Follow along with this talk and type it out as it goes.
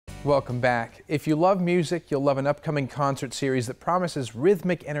Welcome back. If you love music, you'll love an upcoming concert series that promises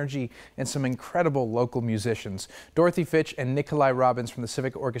rhythmic energy and some incredible local musicians. Dorothy Fitch and Nikolai Robbins from the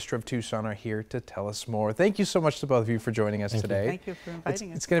Civic Orchestra of Tucson are here to tell us more. Thank you so much to both of you for joining us today. Thank you for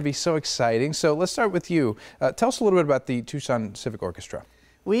inviting us. It's going to be so exciting. So let's start with you. Tell us a little bit about the Tucson Civic Orchestra.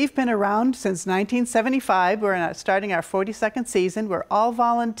 We've been around since 1975. We're starting our 42nd season. We're all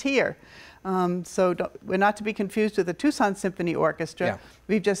volunteer. We're not to be confused with the Tucson Symphony Orchestra. Yeah.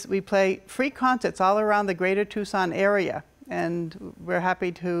 We play free concerts all around the greater Tucson area, and we're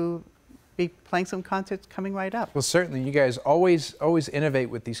happy to be playing some concerts coming right up. Well, certainly. You guys always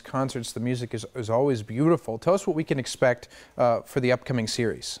innovate with these concerts. The music is always beautiful. Tell us what we can expect for the upcoming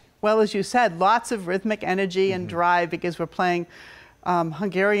series. Well, as you said, lots of rhythmic energy and drive, because we're playing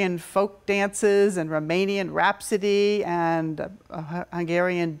Hungarian folk dances and Romanian Rhapsody and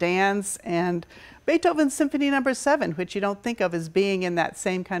Hungarian dance and Beethoven's Symphony No. 7, which you don't think of as being in that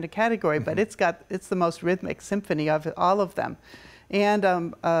same kind of category, but it's the most rhythmic symphony of all of them. And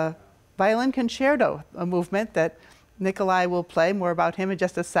a violin concerto, a movement that Nikolai will play, more about him in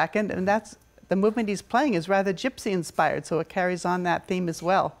just a second, and the movement he's playing is rather gypsy inspired, so it carries on that theme as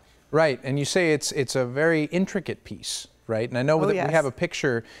well. Right, and you say it's a very intricate piece. Right? And I know that we have a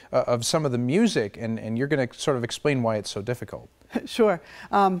picture of some of the music, and you're going to sort of explain why it's so difficult. Sure.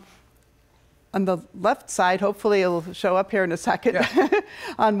 On the left side, hopefully it'll show up here in a second, yeah.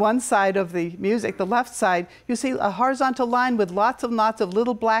 On one side of the music, the left side, you see a horizontal line with lots of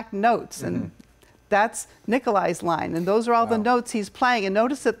little black notes, and that's Nikolai's line, and those are all the notes he's playing. And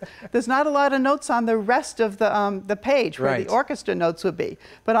notice that there's not a lot of notes on the rest of the page where the orchestra notes would be,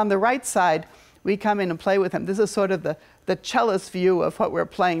 but on the right side, we come in and play with him. This is sort of the cellist view of what we're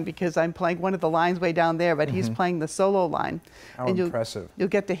playing, because I'm playing one of the lines way down there, but he's playing the solo line. How impressive. You'll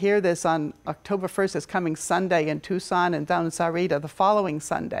get to hear this on October 1st. It's coming Sunday in Tucson, and down in Sahuarita the following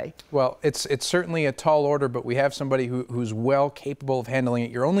Sunday. Well, it's certainly a tall order, but we have somebody who's well capable of handling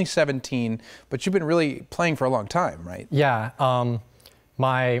it. You're only 17, but you've been really playing for a long time, right? Yeah.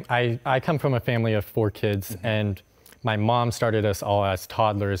 I come from a family of 4 kids, and my mom started us all as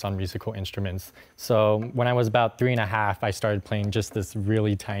toddlers on musical instruments. So when I was about 3.5, I started playing just this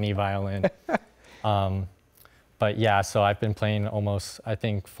really tiny violin. But yeah, so I've been playing almost, I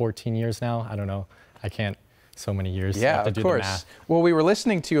think, 14 years now. I don't know. I can't, so many years. Yeah, of course. Well, we were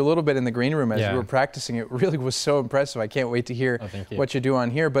listening to you a little bit in the green room as we were practicing. It really was so impressive. I can't wait to hear what you do on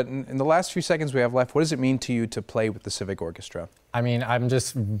here. But in the last few seconds we have left, what does it mean to you to play with the Civic Orchestra? I mean, I'm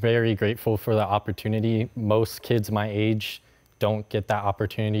just very grateful for the opportunity. Most kids my age don't get that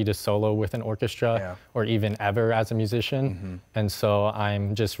opportunity to solo with an orchestra or even ever as a musician. And so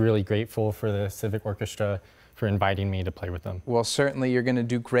I'm just really grateful for the Civic Orchestra for inviting me to play with them. Well, certainly you're going to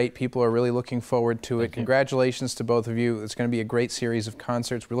do great. People are really looking forward to it. Congratulations to both of you. It's going to be a great series of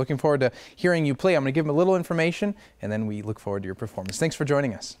concerts. We're looking forward to hearing you play. I'm going to give them a little information, and then we look forward to your performance. Thanks for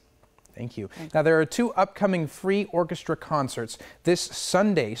joining us. Thank you. Now, there are 2 upcoming free orchestra concerts this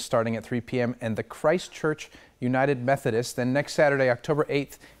Sunday starting at 3 p.m. and the Christchurch United Methodist, then next Saturday, October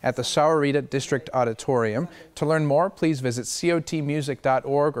 8th at the Sahuarita District Auditorium. To learn more, please visit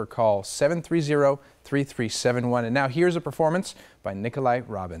cotmusic.org or call 730-3371. And now here's a performance by Nikolai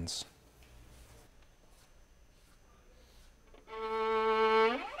Robbins.